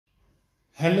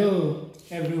Hello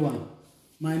everyone,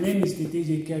 my name is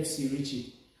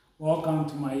Richie. Welcome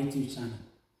to my YouTube channel.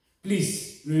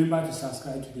 Please remember to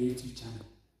subscribe to the YouTube channel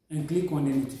and click on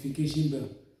the notification bell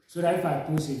so that if I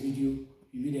post a video,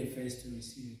 you'll be the first to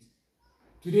receive it.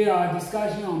 Today our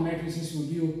discussion on matrices will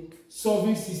be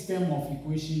solving system of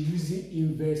equation using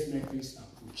inverse matrix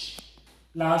approach.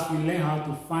 Last we learned how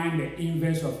to find the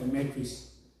inverse of a matrix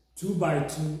 2 by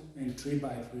 2 and 3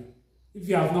 by 3. If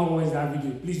you have not watched that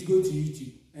video, please go to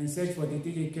YouTube and search for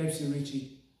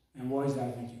Richie and watch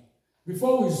that video.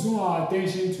 Before we zoom our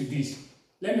attention to this,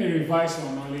 let me revise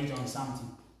your knowledge on something.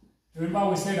 Remember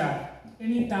we said that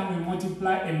anytime we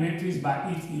multiply a matrix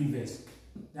by its inverse,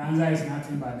 the answer is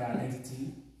nothing but the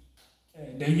identity,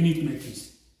 the unit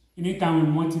matrix. Anytime we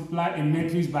multiply a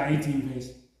matrix by its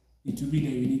inverse, it will be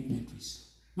the unit matrix.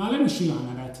 Now let me show you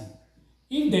another thing.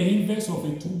 If the inverse of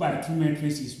a 2 by 2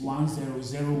 matrix is 1, 0,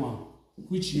 0, 1,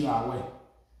 which you are aware,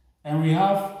 and we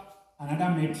have another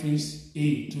matrix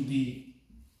A to be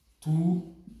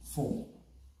 2, 4.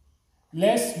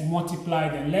 Let's multiply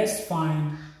them. Let's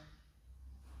find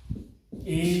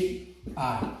AI.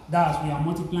 That's we are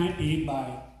multiplying A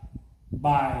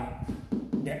by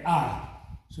the I.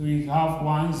 So we have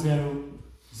 1, 0,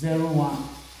 0, 1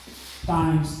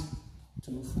 times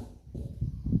 2, 4.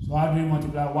 So how do we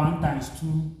multiply 1 times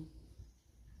 2?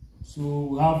 So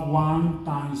we have 1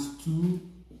 times 2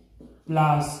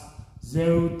 plus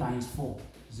 0 times 4.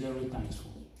 0 times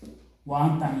 4.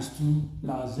 1 times 2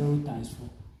 plus 0 times 4.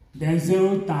 Then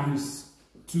 0 times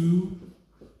 2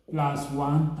 plus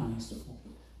 1 times 4.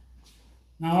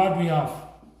 Now what do we have?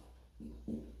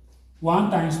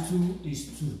 1 times 2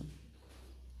 is 2.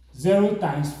 0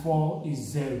 times 4 is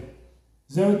 0.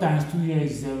 0 times 2 here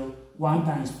is 0. 1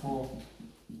 times 4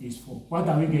 is 4. What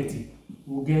are we getting?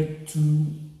 We'll get 2,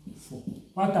 4.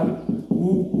 What are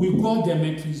we got the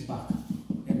matrix back.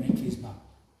 The matrix back.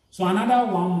 So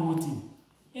another one more thing.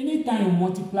 Anytime you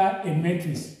multiply a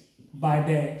matrix by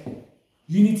the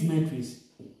unit matrix,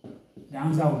 the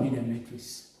answer will be the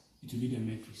matrix. It will be the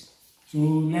matrix. So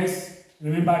let's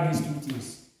remember these two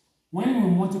things. When we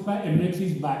multiply a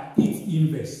matrix by its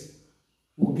inverse,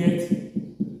 we'll get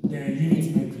the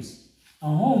unit matrix.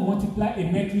 And when we multiply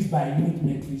a matrix by a unit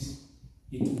matrix,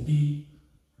 it will be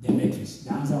the matrix.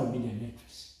 The answer will be the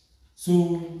matrix.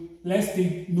 So let's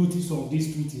take notice of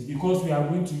these two things because we are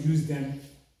going to use them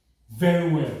very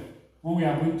well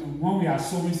when we are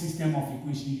solving system of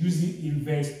equation using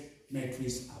inverse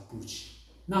matrix approach.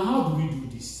 Now how do we do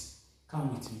this?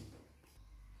 Come with me.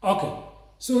 Okay,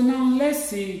 so now let's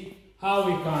see how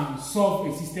we can solve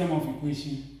a system of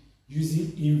equation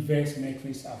using inverse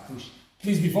matrix approach.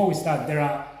 Please, before we start, there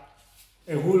are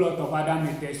a whole lot of other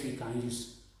methods we can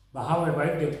use. But however,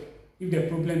 if the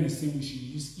problem is same, we should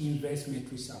use inverse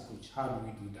matrix approach. How do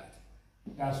we do that?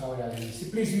 That's how we are doing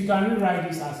it. Please, we can rewrite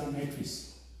this as a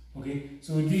matrix. Okay,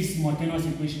 so this simultaneous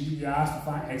equation, we are asked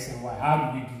to find x and y.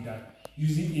 How do we do that?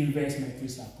 Using inverse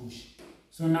matrix approach.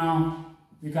 So now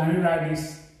we can rewrite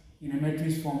this in a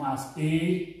matrix form as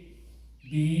A,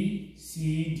 B,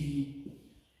 C, D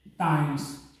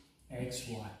times x,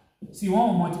 y. See,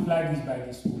 when we multiply this by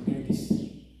this, we'll get this.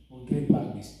 We'll get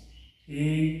back this.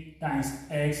 A times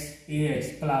x,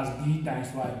 ax plus b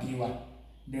times y, dy.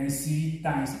 Then c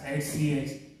times x,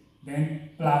 cx. Then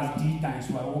plus d times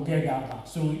y. We'll get that back.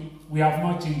 So we have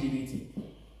not changed anything.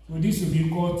 So this will be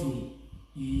equal to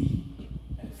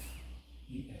EF.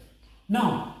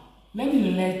 Now, let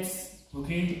me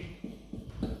okay,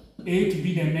 A to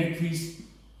be the matrix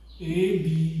A,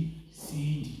 B,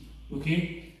 C, D.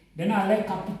 Okay? Then I let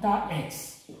capital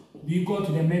X be equal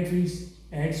to the matrix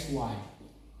X, Y.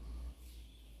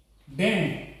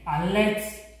 Then I let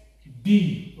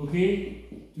B, okay,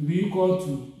 to be equal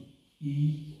to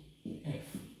E, F.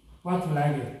 What will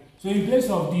I get? So in place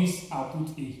of this, I'll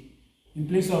put A. In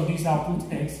place of this, I'll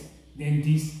put X. Then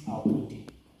this, I'll put D.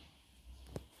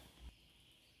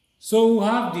 So we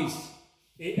have this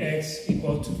AX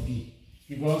equal to B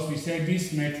because we said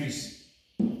this matrix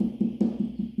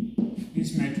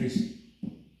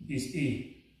is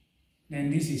A,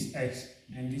 then this is X,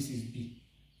 and this is B.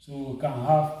 So we can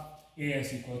have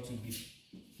AX equal to B.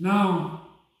 Now,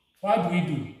 what do we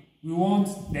do? We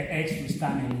want the X to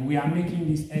stand in. We are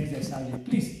making this X the subject.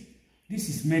 Please, this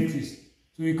is matrix.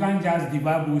 So you can't just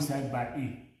divide both sides by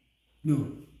A.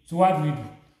 No. So what do we do?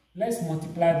 Let's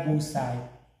multiply both sides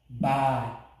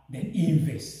by the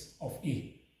inverse of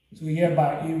A. So here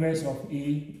by inverse of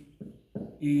A,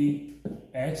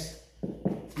 X.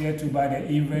 Here to by the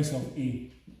inverse of A,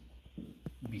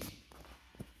 B.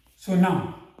 So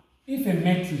now, if a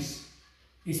matrix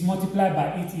is multiplied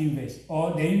by its inverse,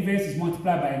 or the inverse is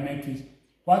multiplied by a matrix,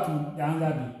 what will the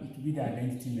answer be? It will be the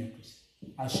identity matrix.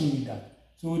 I'll show you that.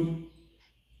 So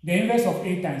the inverse of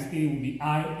A times A will be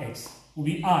Ix. Will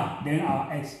be I, then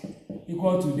our x,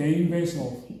 equal to the inverse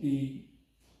of A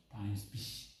times B.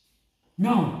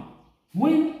 Now,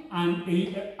 when an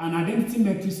identity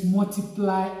matrix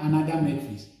multiply another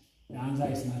matrix, the answer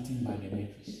is nothing but the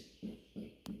matrix.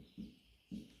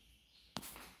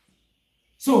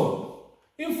 So,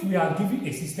 if we are given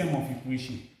a system of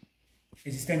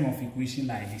equation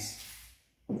like this,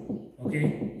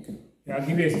 okay, we are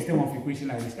given a system of equation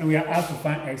like this, and we are asked to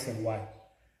find x and y.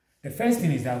 The first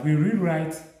thing is that we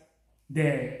rewrite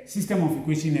the system of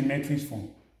equation in matrix form.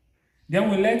 Then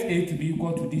we let A to be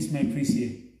equal to this matrix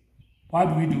here. What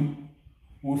do?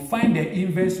 We'll find the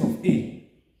inverse of A.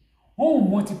 When we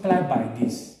multiply by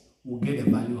this, we'll get the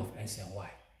value of x and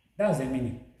y. That's the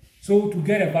meaning. So to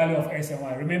get the value of x and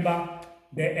y, remember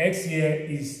the x here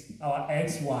is our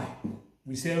xy.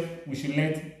 We said we should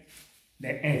let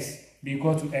the x be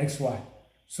equal to xy.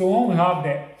 So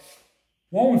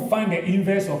when we find the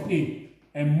inverse of A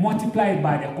and multiply it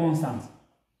by the constant,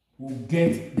 we'll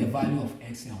get the value of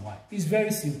x and y. It's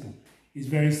very simple. It's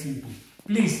very simple.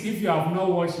 Please, if you have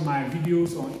not watched my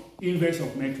videos on inverse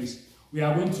of matrix, we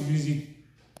are going to use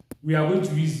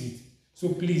it. So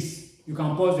please, you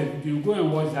can pause the video, go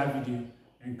and watch that video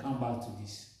and come back to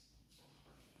this.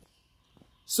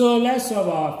 So let's solve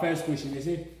our first question. They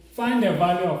say, find the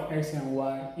value of x and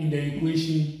y in the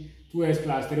equation 2x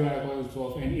plus 3y equals to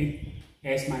 12 and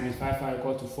 8x minus 5y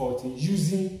equal to 14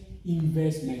 using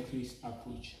inverse matrix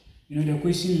approach. You know, the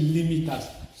question limits us.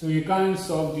 So you can't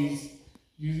solve this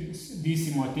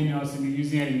simultaneously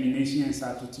using elimination and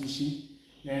substitution.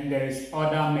 Then there's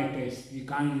other methods. You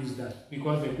can't use that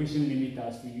because the question limits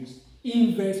us to use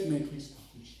inverse matrix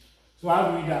approach. So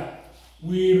how do we do that?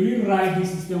 We rewrite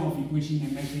this system of equation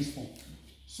in matrix form.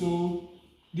 So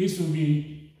this will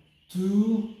be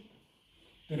 2,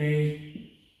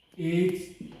 3,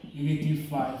 8, negative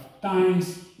 5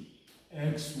 times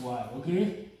xy,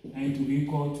 okay? And it will be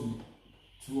equal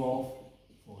to 12,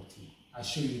 14. I'll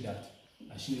show you that.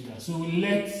 So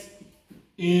let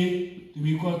A to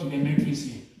be equal to the matrix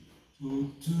here.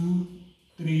 So 2,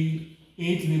 3,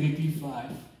 8, negative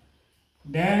 5.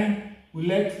 Then we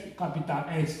let capital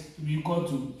X to be equal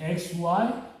to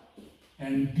xy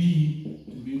and B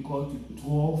to be equal to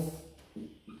 12,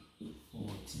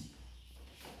 14.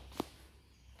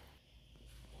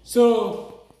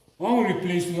 So when we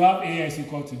replace, we have AX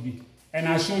equal to B. And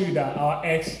I show you that our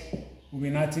X will be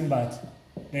nothing but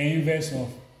the inverse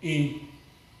of A,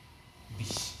 B.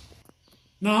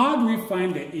 Now, how do we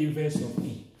find the inverse of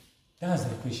A? That's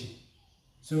the question.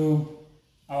 So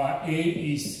our A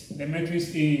is, the matrix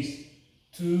A is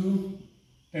 2,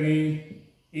 3,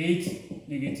 8,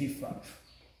 negative 5.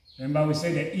 Remember, we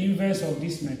said the inverse of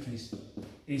this matrix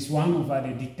is 1 over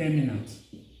the determinant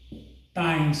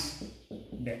times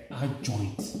the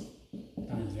adjoint.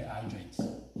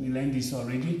 We learned this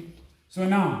already. So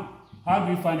now, how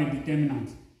do we find the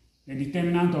determinant? The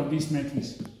determinant of this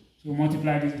matrix. So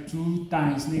multiply this 2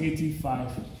 times negative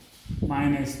 5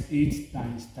 minus 8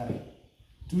 times 3.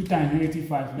 2 times negative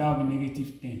 5, that will be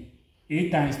negative 10.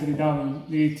 8 times 3, that will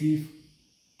be negative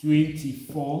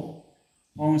 24.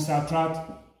 When we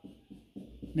subtract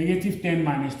negative 10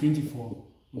 minus 24,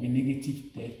 will be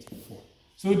negative 34.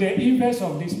 So the inverse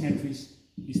of this matrix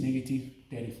is negative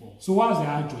 34. So what's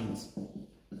the adjoint?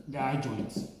 The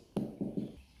adjoint.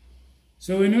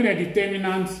 So we know the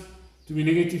determinant to be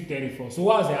negative 34. So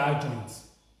what's the adjoint?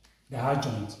 The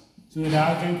adjoint. So the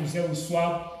adjoint, we say we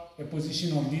swap the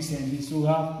position of this and this. So we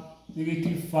have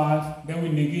negative 5, then we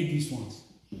negate these ones.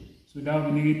 So that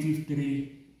will be negative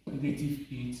 3, negative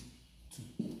 8,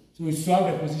 2. So we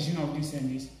swap the position of this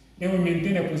and this. Then we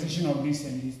maintain the position of this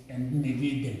and this and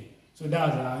negate them. So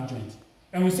that's the adjoint.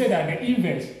 And we say that the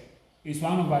inverse is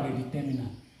 1 over the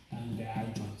determinant and the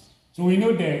adjoint. So we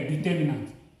know the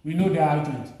determinant, we know the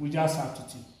adjoint, we just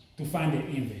substitute to find the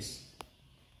inverse.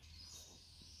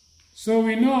 So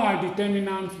we know our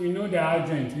determinant, we know the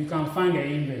adjoint, we can find the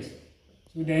inverse.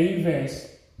 So the inverse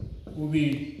will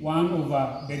be 1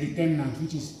 over the determinant,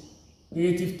 which is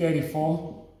negative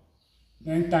 34,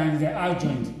 then times the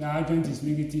adjoint. The adjoint is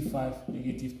negative 5,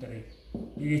 negative 3,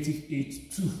 negative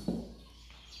 8, 2.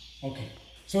 Okay,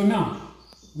 so now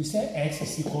we say x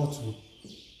is equal to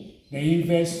the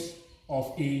inverse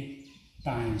of A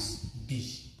times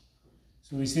B.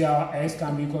 So we say our x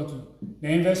can be equal to, the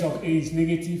inverse of A is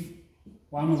negative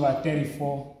 1 over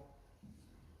 34,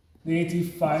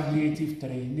 negative 5, negative 3,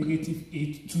 negative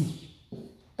 8, 2,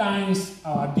 times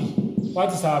our B.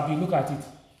 What is our B? Look at it.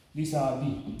 This is our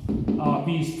B. Our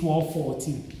B is 12,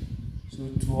 14. So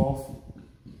 12,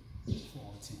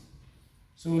 14.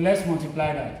 So let's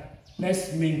multiply that.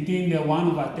 Let's maintain the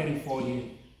 1 over 34 here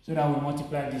so that we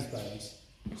multiply this by this.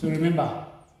 So remember,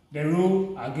 the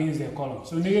row against the column.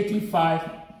 So negative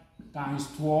 5 times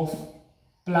 12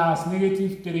 plus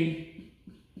negative 3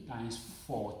 times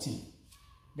 14.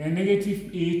 Then negative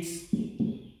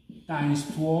 8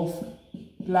 times 12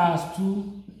 plus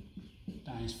 2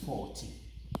 times 14.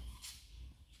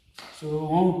 So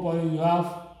one point you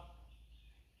have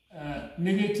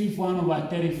negative 1 over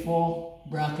 34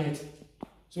 bracket.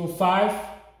 So 5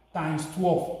 times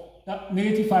 12. That,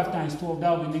 negative 5 times 12,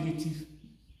 that will be negative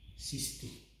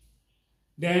 60.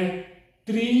 Then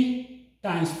 3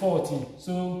 times 14.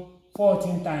 So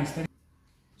 14 times 3.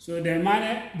 So the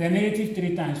negative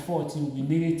 3 times 14 will be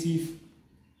negative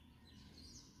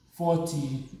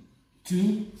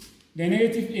 42. The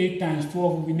negative 8 times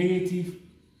 12 will be negative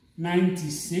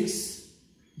 96.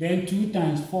 Then 2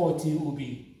 times 14 will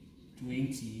be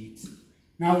 28.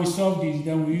 Now we solve this,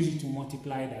 then we use it to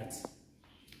multiply that.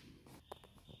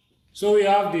 So we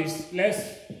have this.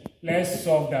 Let's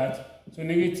solve that. So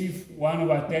negative 1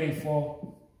 over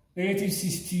 34, negative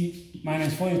 60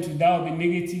 minus 42, that will be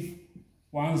negative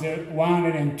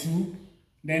 102.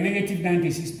 Then negative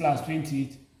 96 plus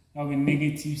 28, that will be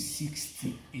negative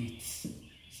 68.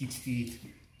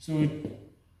 So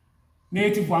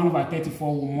negative 1 over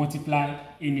 34 will multiply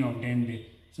any of them there.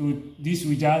 So this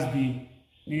will just be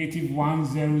negative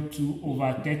 102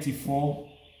 over 34,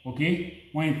 okay,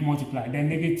 when it multiply. Then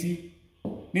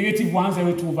negative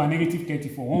 102 over negative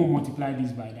 34, when we multiply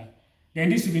this by that. Then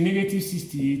this will be negative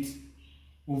 68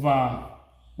 over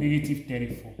negative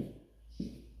 34.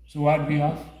 So what we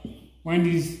have? When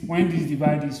this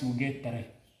divide this, we'll get 3.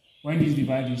 When this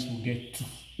divide this, we'll get 2.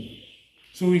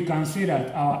 So we can say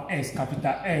that our S,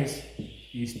 capital S,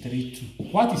 is 3, 2.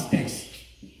 What is S?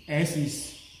 S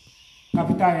is,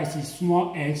 capital S is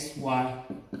small x, y.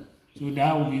 So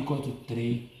that will be equal to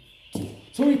 3, 2.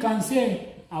 So we can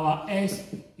say our S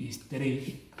is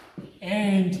 3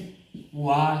 and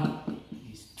y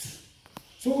is 2.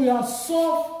 So we have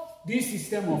solved this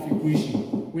system of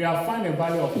equation. We have found the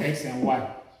value of x and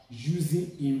y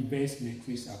using inverse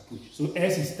matrix approach. So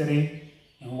S is 3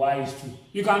 and y is 2.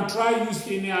 You can try use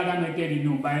any other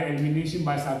method, by elimination,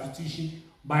 by substitution,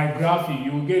 by graphing,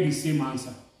 you will get the same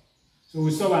answer. So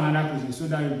we solve another question so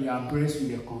that you'll be abreast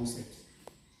with the concept.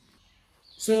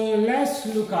 So let's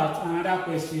look at another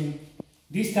question,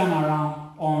 this time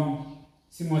around on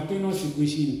simultaneous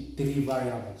equation in 3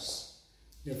 variables.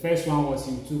 The first one was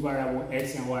in 2 variables,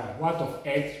 x and y. What of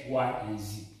x, y, and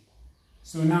z?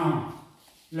 So now,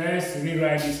 let's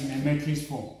rewrite this in a matrix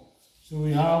form. So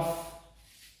we have,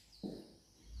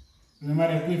 remember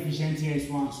the coefficient here is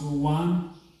 1. So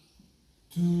 1,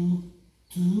 2,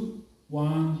 2,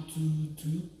 1, 2,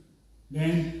 2.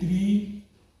 Then 3,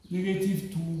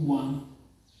 negative 2, 1.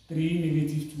 3,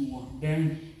 negative 2, 1.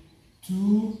 Then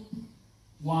 2,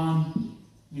 1,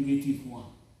 negative 1.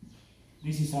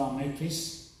 This is our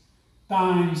matrix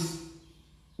times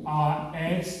our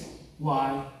x,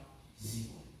 y, z.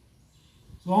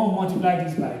 So when we multiply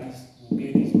this by this, we'll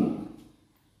get this back.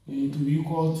 And it will be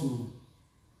equal to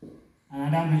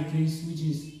another matrix which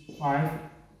is 5,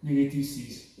 negative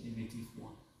 6, negative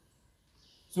 1.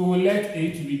 So we'll let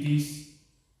A to be this,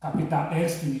 capital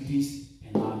X to be this,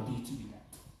 and our B to be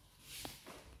that.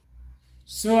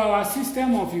 So our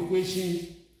system of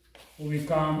equation will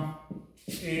become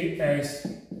AX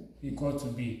equal to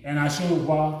B. And I show you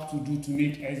what to do to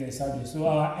make X the subject. So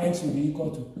our X will be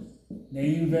equal to the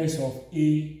inverse of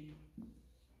A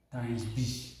times B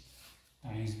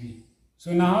times B.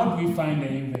 So now how do we find the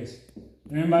inverse?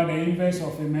 Remember, the inverse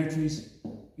of a matrix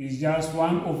is just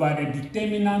 1 over the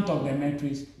determinant of the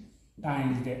matrix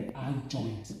times the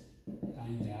adjoint.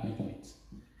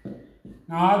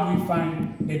 Now how do we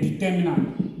find the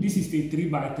determinant? This is the 3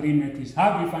 by 3 matrix.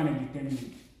 How do we find the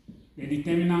determinant? The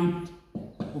determinant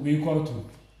will be equal to,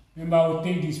 remember, we'll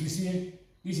take this, we see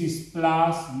this is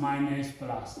plus, minus,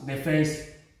 plus, the first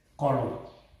column.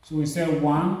 So we say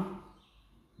 1,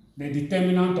 the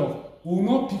determinant of, we will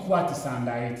not pick what is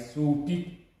under it. So we'll pick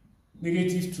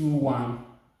negative 2, 1,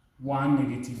 1,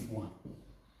 negative 1.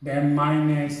 Then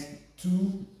minus 2,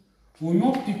 we will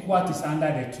not pick what is under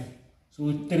the 2.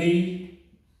 So 3,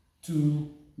 2,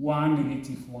 1,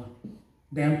 negative 1.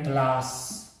 Then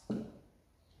plus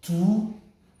 2,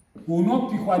 we will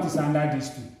not pick what is under these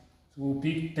 2. So we'll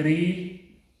pick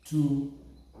 3, 2,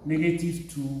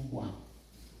 negative 2, 1.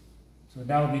 So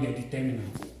that will be the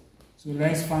determinant. So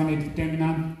let's find the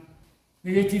determinant.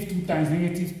 Negative 2 times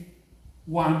negative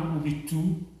 1 will be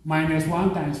 2. Minus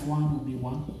 1 times 1 will be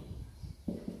 1.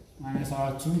 Minus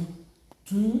our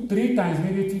 2. 3 times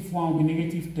negative 1 will be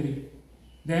negative 3.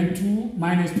 Then 2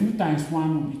 minus 2 times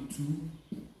 1 will be 2.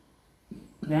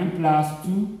 Then plus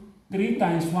 2. 3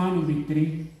 times 1 will be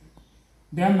 3.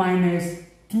 Then minus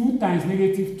 2 times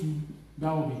negative 2,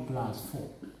 that will be plus 4.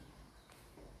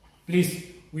 Please,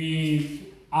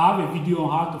 we have a video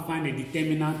on how to find the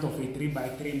determinant of a 3 by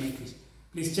 3 matrix.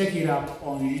 Please check it out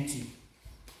on YouTube.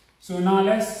 So now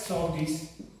let's solve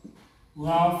this. We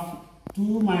have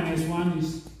 2 minus 1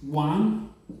 is 1.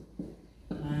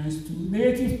 Minus 2.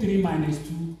 Negative 3 minus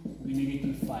 2 will be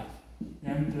negative 5.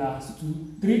 Then plus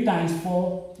 2. 3 times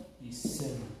 4 is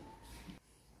 7.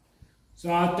 So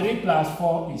our 3 plus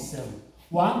 4 is 7.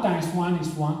 1 times 1 is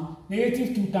 1.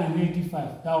 Negative 2 times negative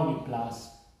 5, that will be plus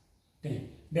 10.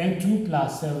 Then 2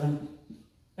 plus 7,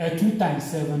 2 times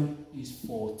 7 is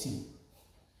 14.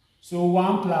 So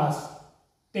 1 plus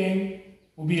 10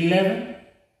 will be 11.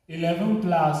 11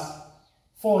 plus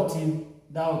 14,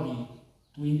 that will be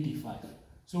 25.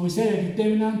 So we say the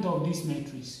determinant of this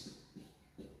matrix,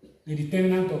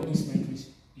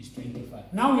 is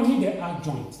 25. Now we need the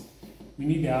adjoint.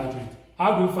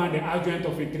 How do we find the adjoint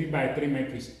of a 3 by 3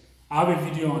 matrix? I have a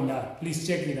video on that. Please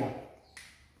check it out.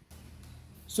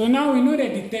 So now we know the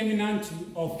determinant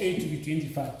of A to be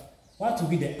 25. What will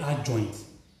be the adjoint?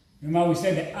 Remember we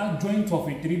said the adjoint of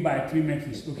a 3 by 3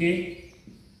 matrix, okay,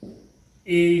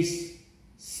 is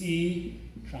C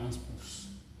transpose.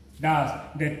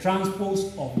 That's the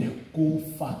transpose of the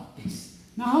cofactors.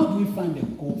 Now how do we find the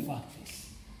cofactors?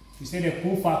 We say the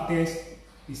cofactors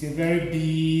is a very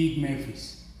big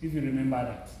matrix, if you remember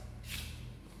that.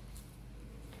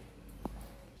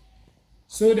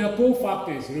 So the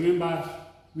cofactors, remember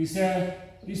we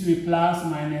said this will be plus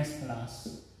minus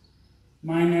plus,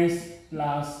 minus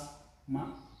plus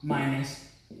minus,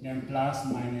 then plus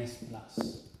minus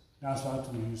plus. That's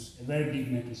what we use, a very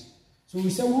big matrix. So we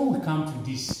say when we come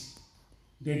to this,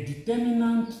 the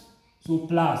determinant, so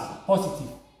plus,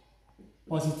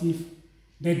 positive,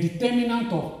 the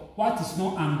determinant of what is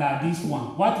not under this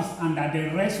one, what is under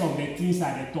the rest of the things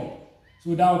at the top.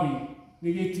 So that will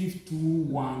be negative 2,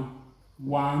 1,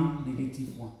 1,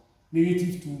 negative 1.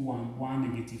 Negative 2, 1, 1,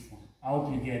 negative 1. I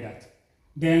hope you get that.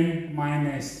 Then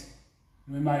minus,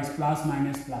 remember it's plus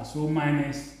minus plus, so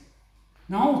minus.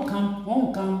 Now when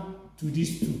we come to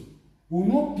these two, we will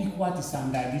not pick what is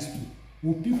under these two.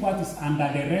 We'll pick what is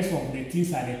under the rest of the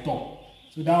things at the top.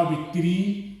 So that will be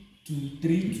 3, 2,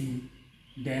 3,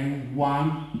 2, then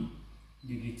 1,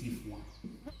 negative 1.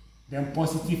 Then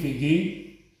positive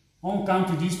again. When we come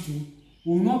to these two,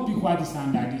 we will not pick what is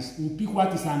under this. We will pick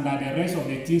what is under the rest of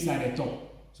the things at the top.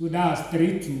 So that's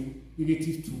 3, 2,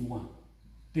 negative 2, 1.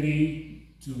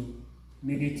 3, 2,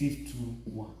 negative 2,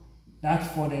 1.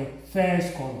 That's for the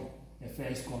first column. The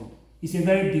first column. It's a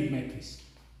very big matrix.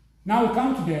 Now we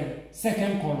come to the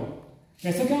second column.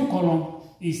 The second column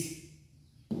is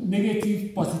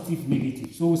negative, positive,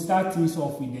 negative. So we start things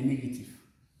off with the negative.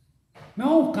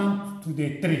 Now we come to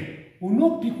the 3. We will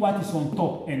not pick what is on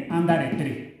top and under the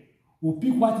 3. We'll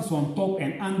pick what is on top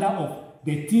and under of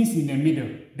the things in the middle.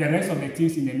 The rest of the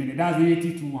things in the middle. That's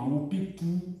negative 2, 1. We'll pick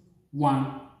 2,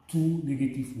 1, 2,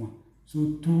 negative 1.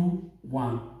 So 2,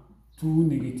 1, 2,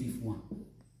 negative 1.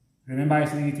 Remember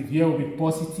it's negative. Here will be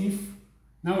positive.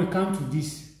 Now we come to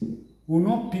this. We will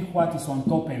not pick what is on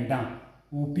top and down.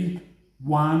 We will pick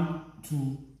 1,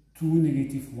 2, 2,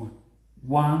 negative 1.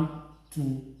 1,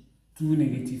 2, 2,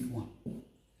 negative 1.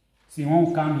 See, when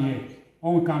we come here,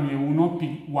 we will not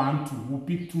pick 1, 2. We'll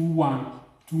pick 2, 1,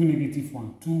 2, negative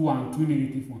 1. 2, 1, 2,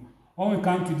 negative 1. When we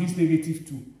come to this negative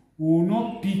 2, we will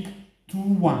not pick 2,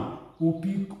 1. We'll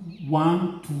pick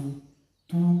 1, 2,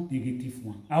 2, negative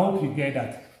 1. I hope you get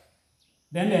that.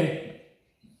 Then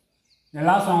the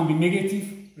last one will be negative.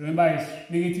 Remember,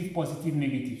 it's negative, positive,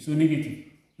 negative. So negative.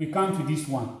 We come to this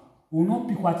one. We will not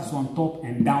pick what is on top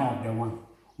and down of the one.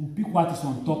 We'll pick what is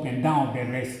on top and down of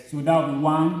the rest. So that will be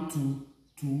 1, 2,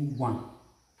 2, 1.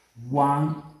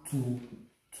 1, 2,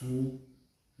 2,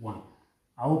 1.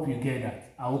 I hope you get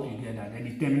that. The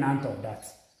determinant of that.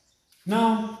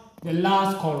 Now, the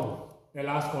last column,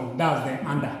 that's the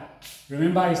under.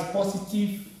 Remember, it's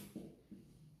positive,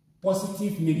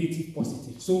 positive, negative,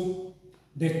 positive. So,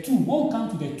 the 2, when we come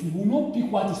to the 2, we will not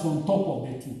pick what is on top of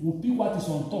the 2. We'll pick what is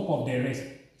on top of the rest.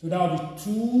 So, that will be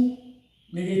 2,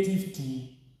 negative 2,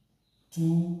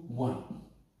 2, 1.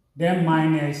 Then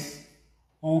minus,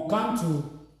 when we come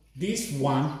to this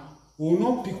 1, we will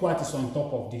not pick what is on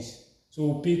top of this. So,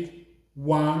 we'll pick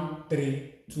 1,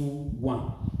 3, 2,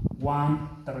 1.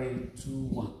 1, 3, 2,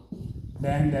 1.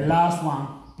 Then the last one,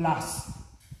 plus.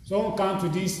 So when we come to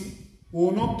this, we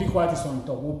will not pick what is on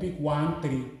top. We'll pick 1,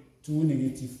 3, 2,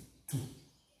 negative 2.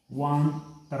 1,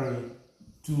 3,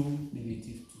 2,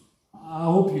 negative 2. I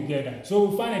hope you get that. So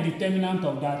we'll find a determinant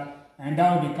of that, and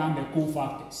that will become the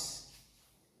cofactors.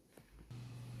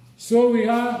 So we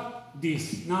have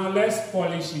this. Now let's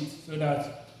polish it so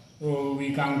that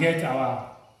we can get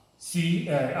our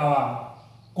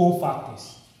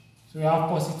cofactors. So we have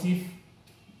positive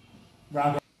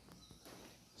bracket.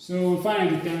 So we find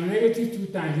a determinant. Negative 2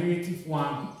 times negative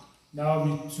 1, that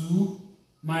will be 2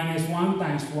 minus 1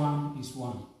 times 1 is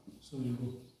 1. So we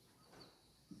go.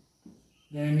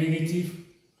 Then negative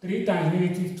 3 times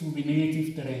negative 2 will be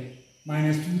negative 3.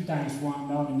 Minus 2 times 1,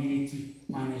 that will be negative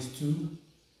minus 2.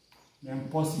 Then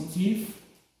positive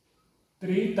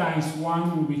 3 times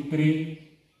 1 will be 3.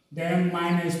 Then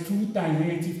minus 2 times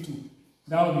negative 2,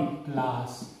 that will be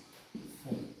plus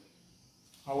 4.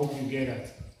 I hope you get that.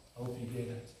 I hope you get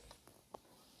that.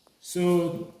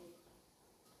 So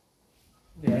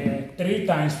 3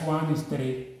 times 1 is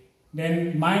 3.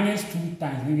 Then minus 2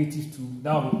 times negative 2,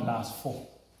 that will be plus 4.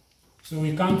 So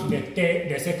we come to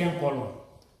the second column.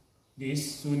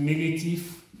 This, so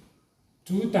negative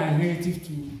 2 times negative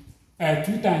 2,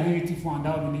 2 times negative 1,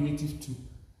 that will be negative 2.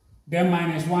 Then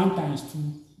minus 1 times 2,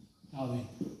 that will be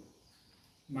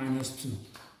minus 2.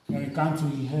 Then we come to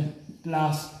here,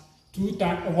 plus 1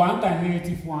 times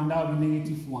negative 1, that will be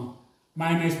negative 1.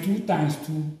 Minus 2 times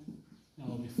 2, that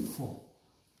will be 4.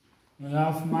 We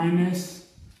have minus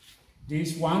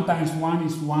this, 1 times 1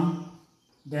 is 1.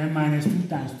 Then minus 2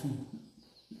 times 2,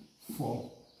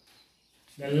 4.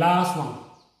 The last one,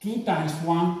 2 times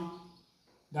 1,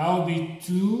 that will be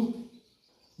 2.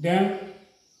 Then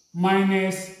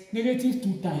minus negative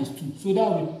 2 times 2, so that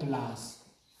will be plus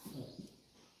 4.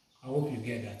 I hope you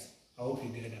get that. I hope you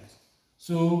get that.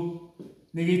 So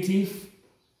negative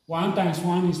 1 times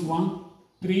 1 is 1.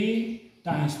 3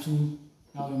 times 2,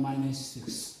 that will be minus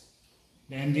 6.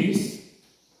 Then this,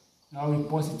 that will be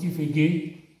positive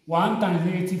again. 1 times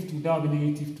negative 2, that will be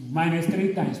negative 2. Minus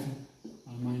 3 times 2,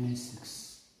 and minus 6.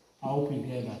 I hope you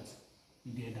get that.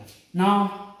 You get that.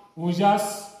 Now, we'll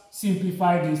just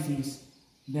simplify these things.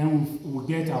 Then we'll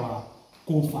get our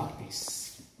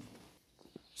cofactors.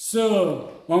 So,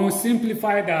 when we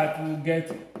simplify that, we'll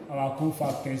get our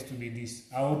cofactors to be this.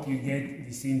 I hope you get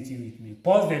the same thing with me.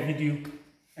 Pause the video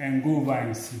and go over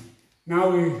and see.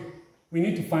 Now, we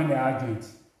need to find the adjoint.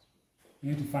 We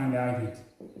need to find the adjoint.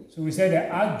 So we said the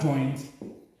adjoint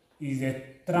is the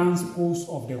transpose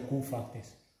of the cofactors.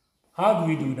 How do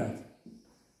we do that?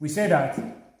 We said that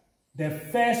the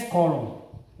first column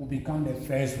will become the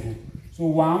first row. So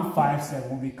 1, 5, 7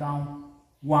 will become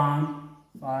 1,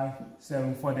 5,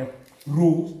 7 for the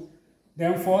rows.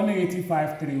 Then 4, negative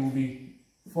 5, 3 will be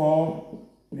 4,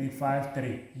 negative 5,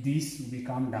 3. This will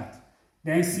become that.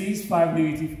 Then 6, 5,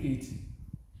 negative 8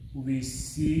 will be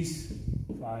 6,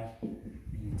 5, negative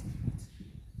 8.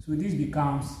 So this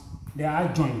becomes the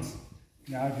adjoint.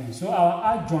 The adjoint. So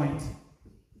our adjoint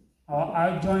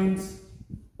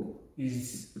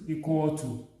is equal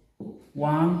to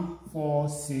 1, 4,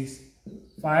 6,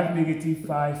 5, negative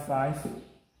 5, 5,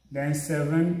 then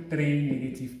 7, 3,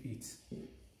 negative 8.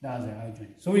 That's the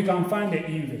adjoint. So we can find the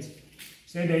inverse.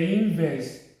 So the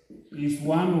inverse is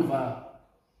 1 over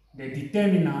the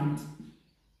determinant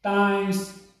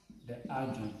times the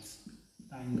adjoint.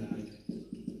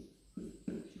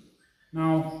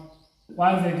 Now,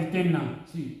 what is the determinant?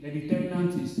 See, the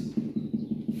determinant is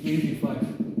 25.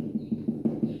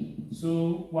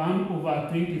 So 1 over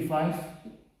 25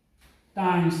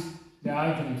 times the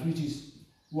adjoint, which is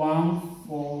 1,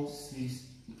 4, 6,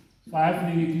 5,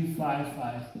 negative 5,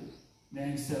 5,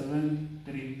 then 7,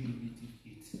 3, negative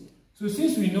 8. So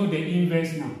since we know the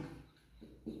inverse now,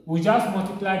 we just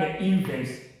multiply the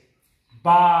inverse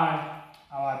by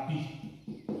our b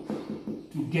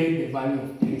to get the value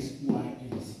of x, y,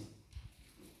 and z.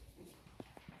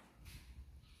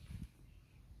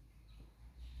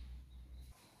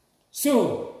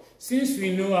 So, since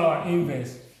we know our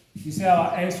inverse, we say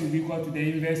our x will be equal to the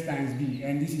inverse times b,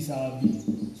 and this is our b.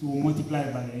 So we'll multiply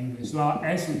it by the inverse. So our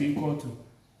x will be equal to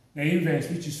the inverse,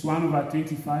 which is 1 over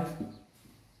 25,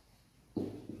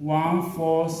 1,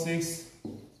 4, 6,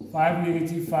 5,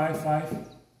 negative 5, 5,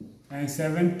 and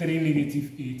 7, 3,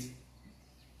 negative 8.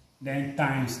 Then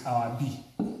times our b.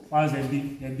 What's the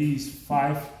b? The b is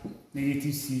 5,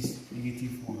 negative 6,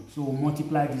 negative 1. So we'll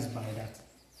multiply this by that.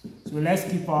 So let's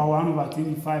keep our 1 over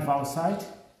 25 outside.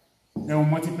 Then we'll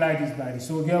multiply this by this.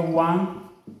 So we'll get 1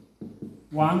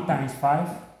 times 5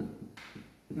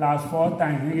 plus 4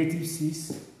 times negative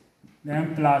 6.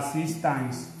 Then plus 6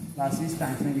 times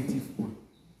negative 1.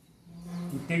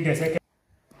 We take the second.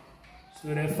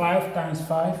 So the 5 times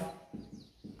 5.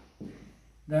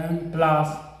 Then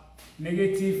plus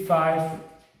negative 5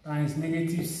 times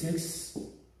negative 6.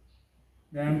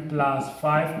 then plus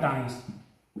 5 times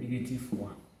negative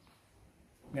 1.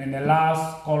 Then the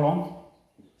last column,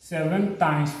 7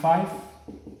 times 5,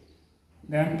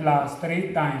 then plus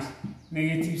 3 times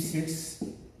negative 6,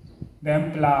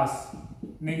 then plus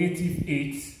negative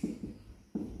 8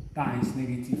 times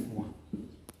negative 1.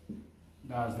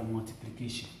 That's the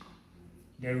multiplication.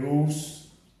 The rows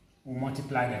will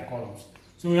multiply the columns.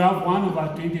 So we have 1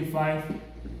 over 25.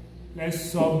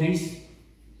 Let's solve this.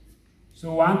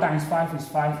 So 1 times 5 is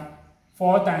 5.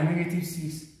 4 times negative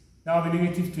 6, that will be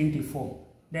negative 24.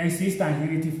 Then 6 times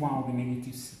negative 1 will be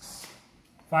negative 6.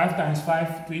 5 times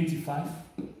 5, 25.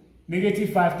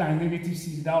 Negative 5 times negative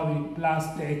 6, that will be plus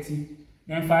 30.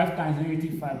 Then 5 times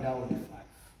negative 5, that will be 5.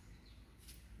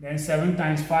 Then 7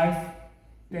 times 5,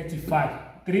 35.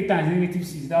 3 times negative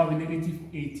 6, that will be negative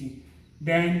 80.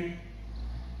 Then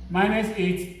minus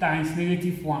 8 times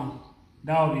negative 1,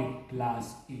 that will be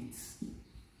plus 8.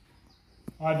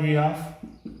 What do we have?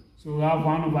 So we have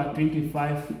 1 over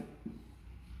 25.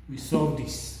 We solve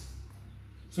this.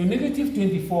 So negative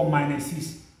 24 minus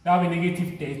 6, that will be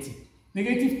negative 30.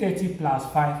 Negative 30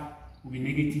 plus 5 will be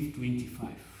negative 25.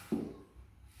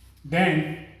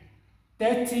 Then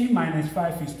 30 minus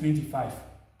 5 is 25.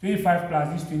 25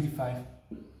 plus this 25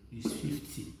 is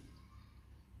 50.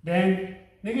 Then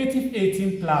negative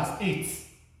 18 plus 8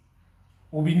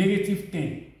 will be negative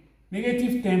 10.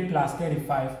 Negative 10 plus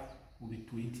 35 will be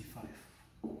 25.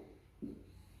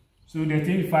 So the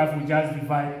 25 will just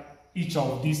divide each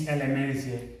of these elements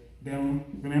here. Then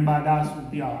remember that will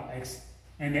be our x.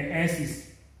 And the s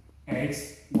is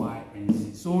x, y, and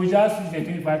z. So we just use the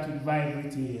 25 to divide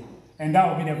everything here. And that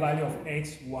will be the value of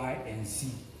x, y, and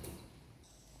z.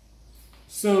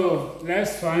 So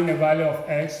let's find the value of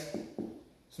x.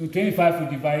 So 25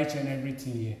 will divide each and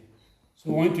everything here.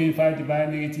 So 125 divided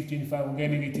by negative 25 will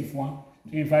get negative 1.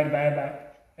 25 divided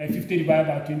by 50 divided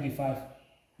by 25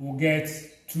 will get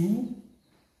 2.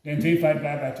 Then 25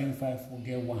 divided by 25 will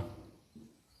get 1.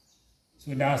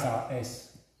 So that's our s.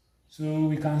 So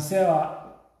we can say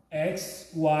our x,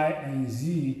 y, and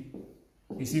z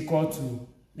is equal to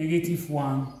negative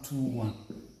 1, 2, 1.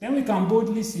 Then we can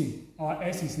boldly say our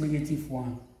s is negative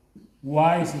 1,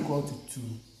 y is equal to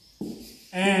 2,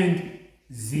 and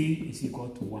z is equal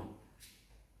to 1.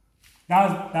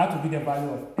 That will be the value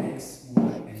of x, y,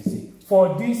 and z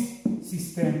for this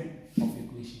system of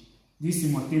equation. This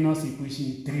simultaneous equation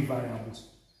in 3 variables.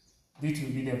 This will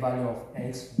be the value of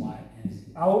x, y, and z.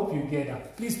 I hope you get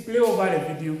that. Please play over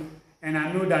the video, and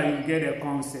I know that you get the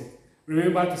concept.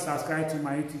 Remember to subscribe to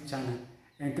my YouTube channel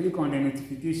and click on the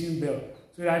notification bell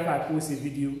so that if I post a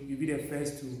video, you'll be the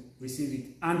first to receive it.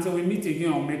 Until we meet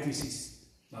again on Matrices.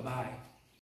 Bye-bye.